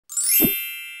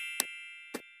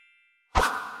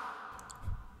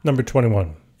Number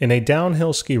 21. In a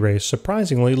downhill ski race,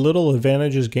 surprisingly little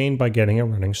advantage is gained by getting a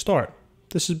running start.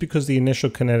 This is because the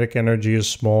initial kinetic energy is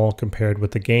small compared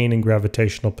with the gain in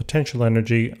gravitational potential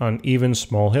energy on even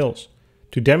small hills.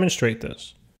 To demonstrate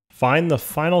this, find the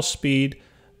final speed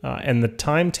and the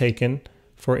time taken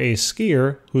for a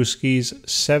skier who skis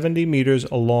 70 meters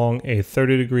along a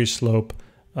 30-degree slope,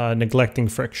 neglecting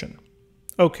friction.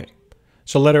 Okay,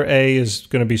 so letter A is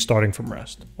going to be starting from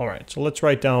rest. All right, so let's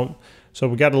write down. So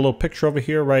we got a little picture over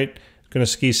here, right? Going to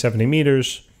ski 70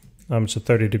 meters. It's a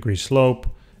 30-degree slope.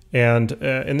 And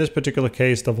in this particular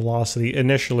case, the velocity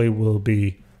initially will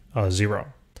be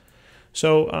 0.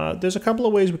 So there's a couple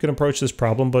of ways we can approach this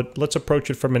problem, but let's approach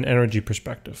it from an energy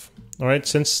perspective. All right,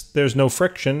 since there's no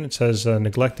friction, it says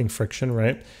neglecting friction,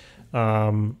 right?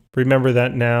 Remember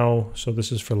that now, so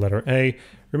this is for letter A.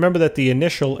 Remember that the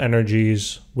initial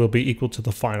energies will be equal to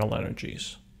the final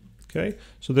energies. Okay,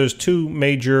 so there's two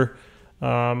major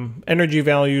energy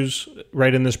values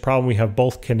right in this problem. We have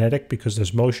both kinetic because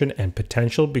there's motion and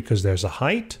potential because there's a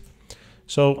height.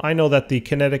 So I know that the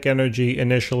kinetic energy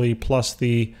initially plus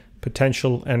the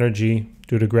potential energy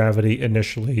due to gravity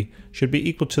initially should be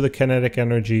equal to the kinetic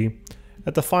energy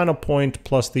at the final point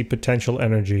plus the potential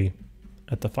energy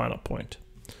at the final point.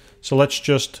 So let's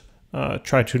just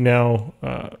try to now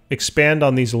expand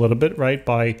on these a little bit, right,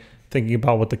 by thinking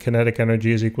about what the kinetic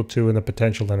energy is equal to and the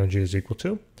potential energy is equal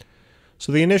to.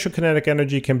 So the initial kinetic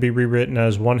energy can be rewritten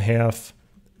as 1/2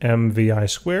 mvi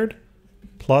squared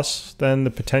plus then the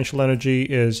potential energy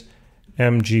is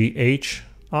mghi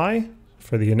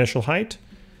for the initial height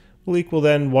will equal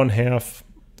then 1/2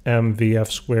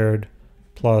 mvf squared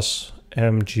plus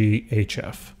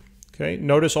mghf. Okay,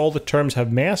 notice all the terms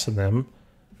have mass in them,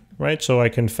 right? So I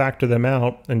can factor them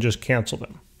out and just cancel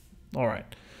them. All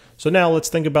right. So now let's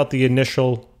think about the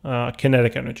initial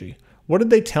kinetic energy. What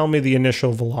did they tell me the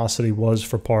initial velocity was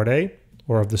for part A,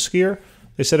 or of the skier?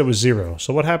 They said it was 0.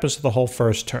 So what happens to the whole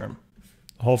first term?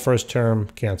 The whole first term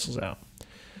cancels out.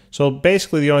 So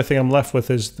basically the only thing I'm left with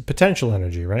is the potential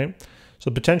energy, right?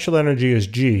 So potential energy is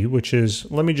G, which is,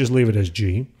 let me just leave it as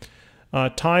G,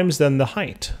 times then the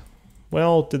height.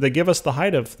 Well, did they give us the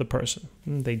height of the person?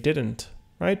 They didn't,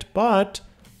 right? But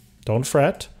don't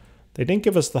fret. They didn't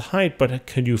give us the height, but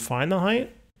could you find the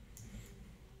height?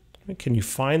 Can you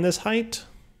find this height?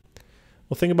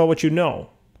 Well, think about what you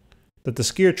know. That the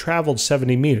skier traveled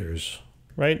 70 meters,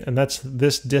 right? And that's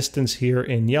this distance here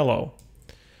in yellow.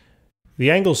 The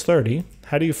angle's 30.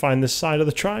 How do you find this side of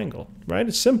the triangle, right?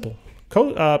 It's simple.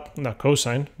 Not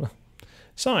cosine,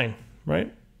 sine,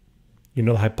 right? You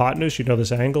know the hypotenuse, you know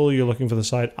this angle, you're looking for the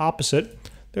side opposite.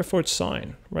 Therefore, it's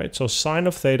sine, right? So sine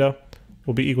of theta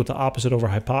will be equal to opposite over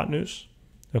hypotenuse,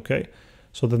 okay?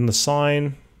 So then the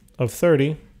sine of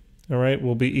 30, all right,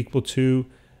 will be equal to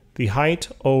the height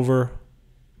over,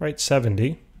 right,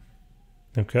 70,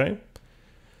 okay?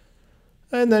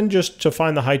 And then just to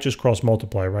find the height, just cross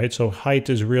multiply, right? So height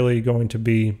is really going to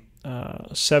be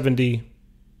 70,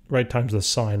 right, times the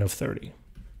sine of 30,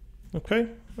 okay?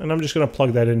 And I'm just going to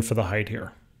plug that in for the height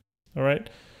here, all right?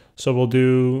 So we'll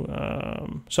do,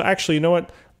 so actually, you know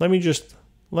what? Let me just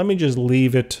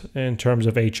leave it in terms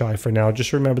of HI for now.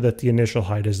 Just remember that the initial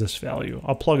height is this value.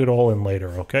 I'll plug it all in later,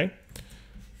 okay?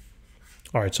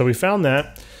 All right, so we found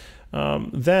that.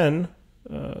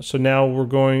 So now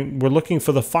we're looking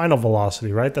for the final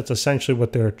velocity, right? That's essentially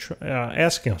what they're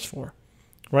asking us for,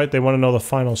 right? They want to know the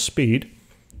final speed,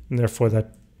 and therefore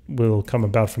that will come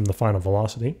about from the final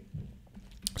velocity.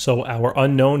 So our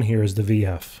unknown here is the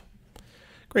VF.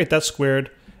 Great, that's squared.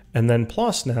 And then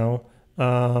plus now,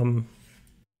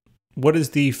 what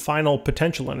is the final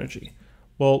potential energy?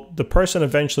 Well, the person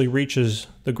eventually reaches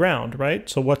the ground, right?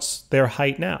 So what's their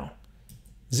height now?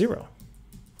 0,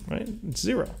 right? It's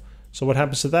 0. So what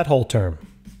happens to that whole term?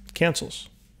 It cancels,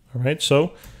 all right?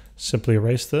 So simply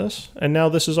erase this. And now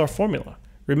this is our formula.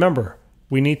 Remember,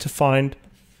 we need to find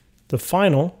the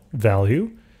final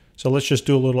value. So let's just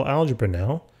do a little algebra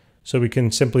now. So we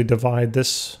can simply divide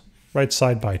this right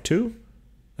side by 2.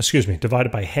 Excuse me, divide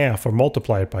it by half or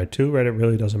multiply it by 2, right? It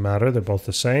really doesn't matter. They're both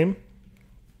the same.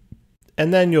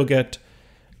 And then you'll get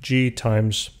G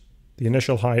times the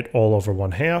initial height all over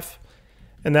 1/2.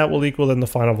 And that will equal then the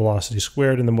final velocity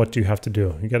squared. And then what do you have to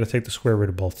do? You got to take the square root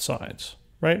of both sides,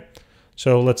 right?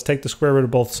 So let's take the square root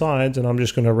of both sides, and I'm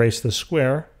just going to erase this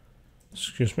square.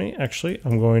 Excuse me, actually,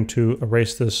 I'm going to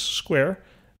erase this square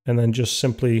and then just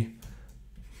simply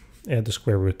add the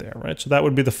square root there, right? So that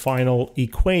would be the final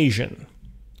equation,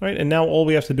 right? And now all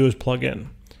we have to do is plug in.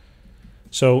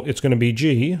 So it's going to be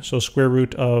G, so square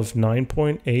root of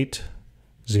 9.80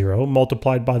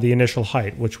 multiplied by the initial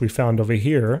height, which we found over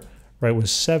here, right,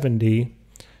 was 70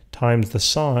 times the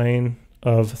sine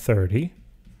of 30.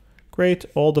 Great,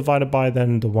 all divided by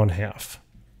then the 1/2.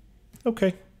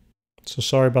 Okay, so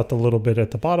sorry about the little bit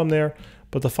at the bottom there,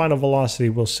 but the final velocity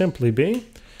will simply be,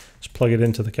 let's plug it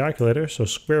into the calculator, so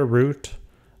square root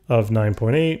of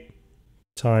 9.8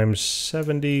 times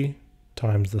 70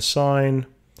 times the sine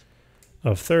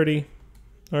of 30,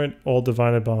 all right, all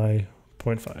divided by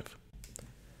 0.5.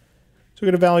 So we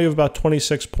get a value of about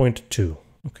 26.2.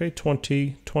 Okay,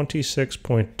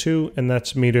 26.2, and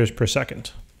that's meters per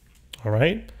second. All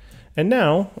right, and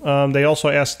now they also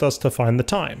asked us to find the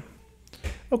time.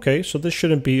 Okay, so this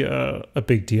shouldn't be a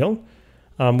big deal.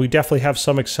 We definitely have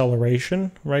some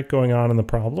acceleration, right, going on in the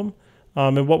problem.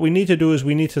 And what we need to do is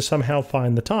we need to somehow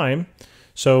find the time.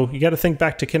 So you got to think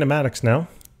back to kinematics now.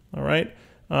 All right.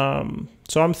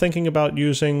 So I'm thinking about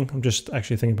using, I'm just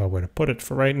actually thinking about where to put it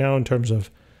for right now in terms of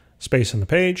space on the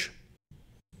page.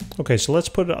 Okay, so let's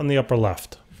put it on the upper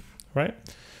left, right?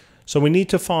 So we need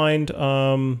to find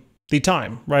the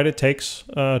time, right, it takes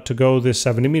to go this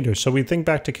 70 meters. So we think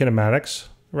back to kinematics,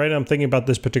 right? I'm thinking about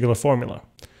this particular formula.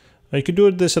 Now you could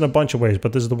do this in a bunch of ways,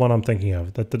 but this is the one I'm thinking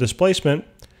of, that the displacement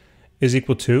is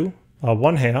equal to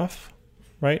 1/2,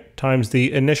 right, times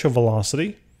the initial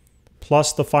velocity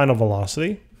plus the final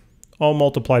velocity, all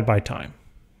multiplied by time.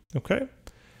 Okay,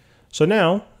 so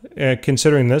now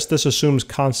considering this assumes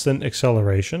constant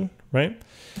acceleration, right,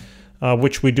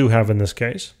 which we do have in this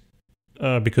case,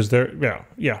 because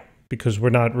because we're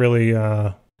not really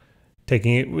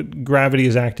taking it, gravity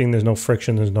is acting, there's no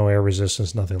friction, there's no air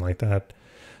resistance, nothing like that.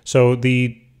 So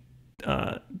the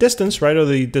distance, right, or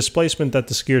the displacement that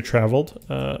the skier traveled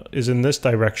is in this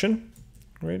direction,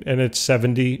 right, and it's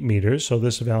 70 meters, so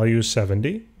this value is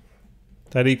 70.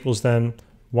 That equals then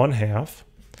 1/2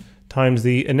 times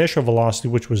the initial velocity,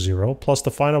 which was 0, plus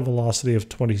the final velocity of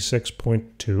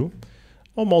 26.2,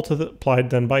 all multiplied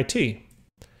then by t.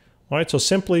 All right, so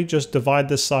simply just divide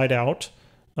this side out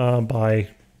by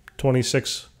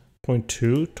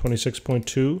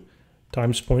 26.2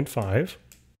 times 0.5,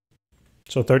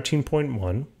 so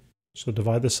 13.1. So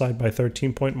divide this side by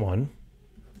 13.1.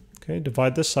 Okay,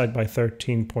 divide this side by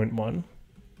 13.1.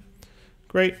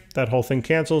 Great, that whole thing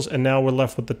cancels, and now we're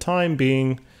left with the time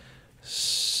being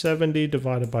 70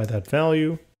 divided by that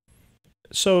value.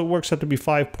 So it works out to be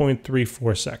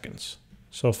 5.34 seconds.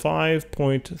 So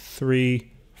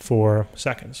 5.34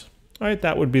 seconds. All right,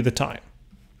 that would be the time.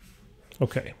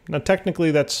 Okay, now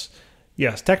technically that's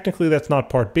not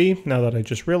part B, now that I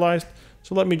just realized.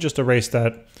 So let me just erase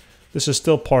that. This is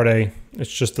still part A.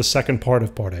 It's just the second part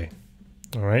of part A.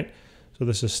 All right, so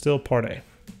this is still part A.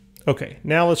 Okay,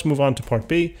 now let's move on to part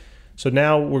B. So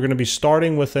now we're going to be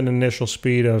starting with an initial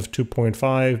speed of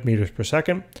 2.5 meters per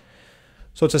second.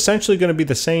 So it's essentially going to be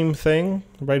the same thing,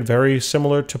 right? Very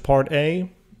similar to part A.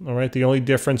 All right, the only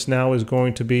difference now is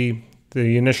going to be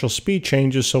the initial speed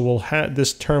changes, so we'll have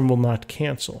this term will not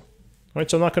cancel. All right,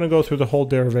 so I'm not going to go through the whole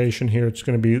derivation here. It's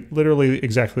going to be literally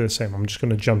exactly the same. I'm just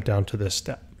going to jump down to this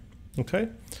step. Okay,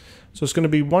 so it's going to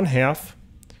be 1/2.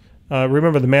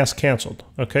 Remember the mass canceled,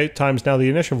 okay, times now the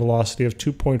initial velocity of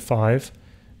 2.5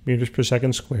 meters per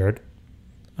second squared,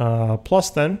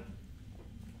 plus then,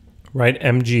 right,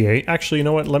 mga. Actually, you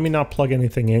know what? Let me not plug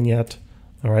anything in yet.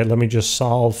 All right, let me just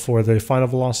solve for the final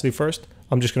velocity first.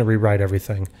 I'm just going to rewrite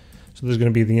everything. So there's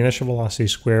going to be the initial velocity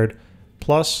squared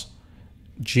plus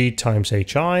g times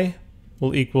hi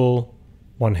will equal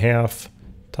 1/2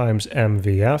 times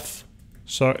mvf.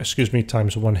 So, excuse me,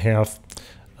 times 1/2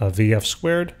 vf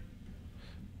squared.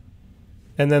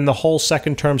 And then the whole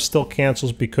second term still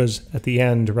cancels because at the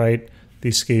end, right, the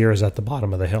skier is at the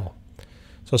bottom of the hill.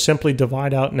 So simply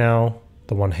divide out now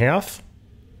the 1/2,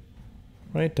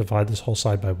 right? Divide this whole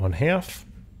side by 1/2.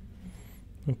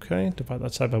 Okay, divide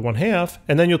that side by 1/2,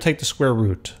 and then you'll take the square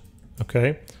root,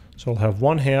 okay? So we'll have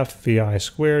 1/2 vi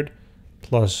squared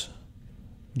plus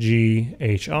ghi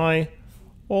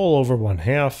all over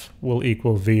 1/2 will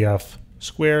equal vf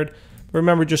squared.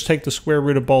 Remember, just take the square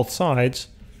root of both sides,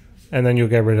 and then you'll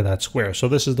get rid of that square. So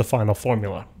this is the final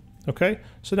formula, okay?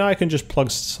 So now I can just plug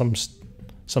some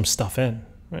stuff in,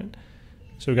 right?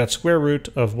 So we've got square root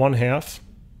of 1/2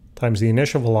 times the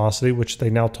initial velocity, which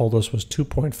they now told us was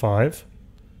 2.5,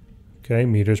 okay,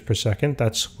 meters per second,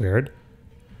 that's squared,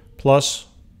 plus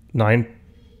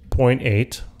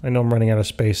 9.8, I know I'm running out of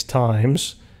space,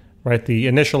 times, right, the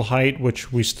initial height,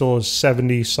 which we still is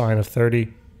 70 sine of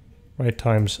 30, right,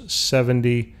 times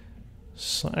 70,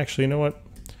 actually, you know what?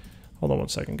 Hold on one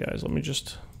second, guys.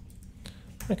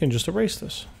 I can just erase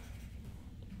this.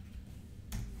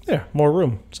 There, more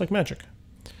room. It's like magic.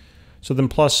 So then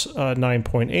plus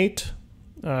 9.8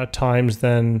 times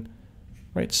then,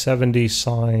 right, 70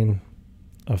 sine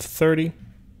of 30.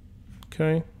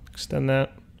 Okay, extend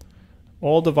that.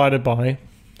 All divided by,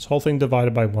 this whole thing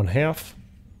divided by 1/2.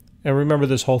 And remember,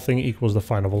 this whole thing equals the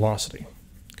final velocity.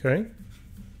 Okay,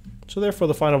 so therefore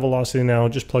the final velocity now,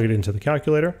 just plug it into the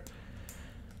calculator.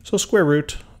 So square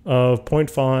root of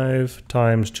 0.5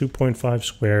 times 2.5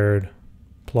 squared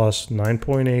plus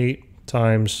 9.8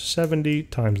 times 70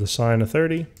 times the sine of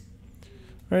 30.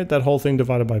 All right, that whole thing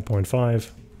divided by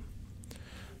 0.5.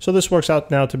 So this works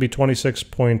out now to be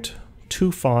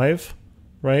 26.25,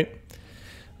 right?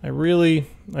 I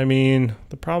mean,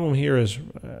 the problem here is,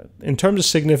 in terms of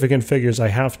significant figures, I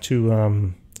have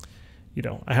to, you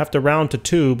know, I have to round to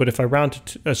 2, but if I round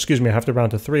to, I have to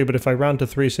round to 3, but if I round to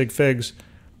 3 sig figs,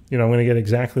 you know, I'm going to get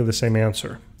exactly the same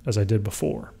answer as I did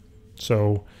before.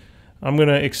 So I'm going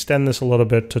to extend this a little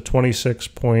bit to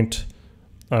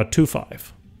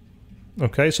 26.25.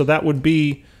 Okay, so that would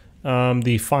be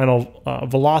the final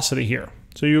velocity here.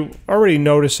 So you're already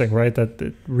noticing, right, that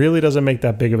it really doesn't make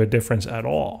that big of a difference at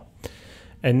all.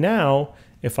 And now,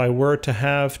 if I were to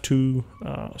have to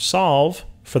solve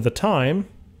for the time,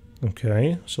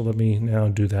 okay, so let me now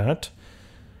do that.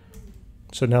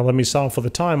 So now let me solve for the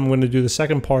time. I'm going to do the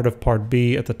second part of part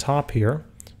B at the top here.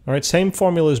 All right, same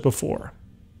formula as before.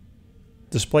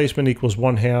 Displacement equals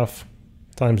 1/2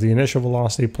 times the initial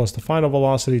velocity plus the final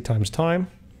velocity times time.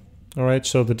 All right,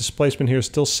 so the displacement here is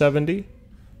still 70.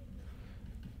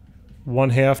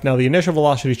 1/2. Now the initial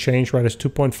velocity changed, right, is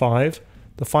 2.5.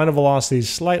 The final velocity is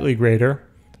slightly greater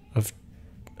of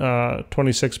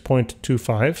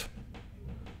 26.25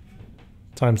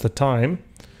 times the time.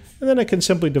 And then I can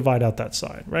simply divide out that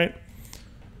side, right?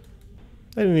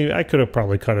 I could have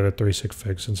probably cut it at 3 sig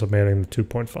figs since I'm adding the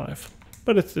 2.5,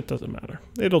 but it doesn't matter.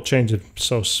 It'll change it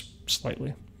so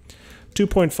slightly.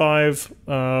 2.5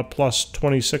 plus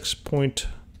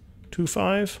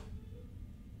 26.25.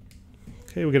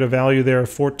 Okay, we get a value there of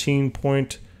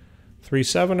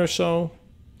 14.37 or so.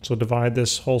 So divide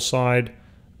this whole side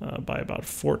by about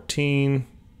 14,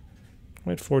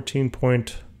 right? 14.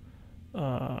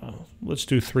 Let's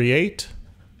do 38,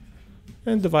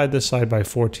 and divide this side by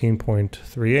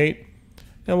 14.38,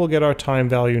 and we'll get our time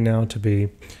value now to be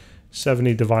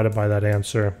 70 divided by that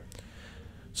answer.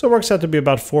 So it works out to be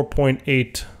about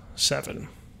 4.87,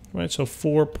 right? So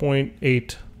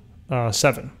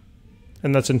 4.87,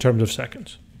 and that's in terms of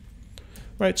seconds,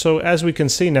 right? So as we can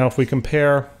see now, if we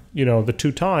compare, you know, the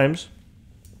two times,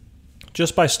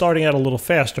 just by starting out a little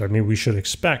faster, I mean, we should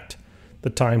expect the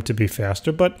time to be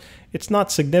faster, but it's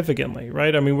not significantly,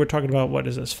 right? I mean, we're talking about, what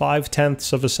is this,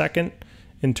 0.5 of a second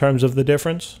in terms of the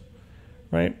difference,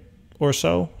 right? Or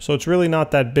so. So it's really not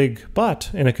that big,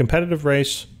 but in a competitive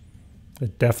race,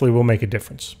 it definitely will make a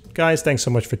difference. Guys, thanks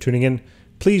so much for tuning in.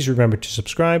 Please remember to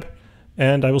subscribe,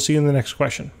 and I will see you in the next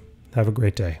question. Have a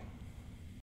great day.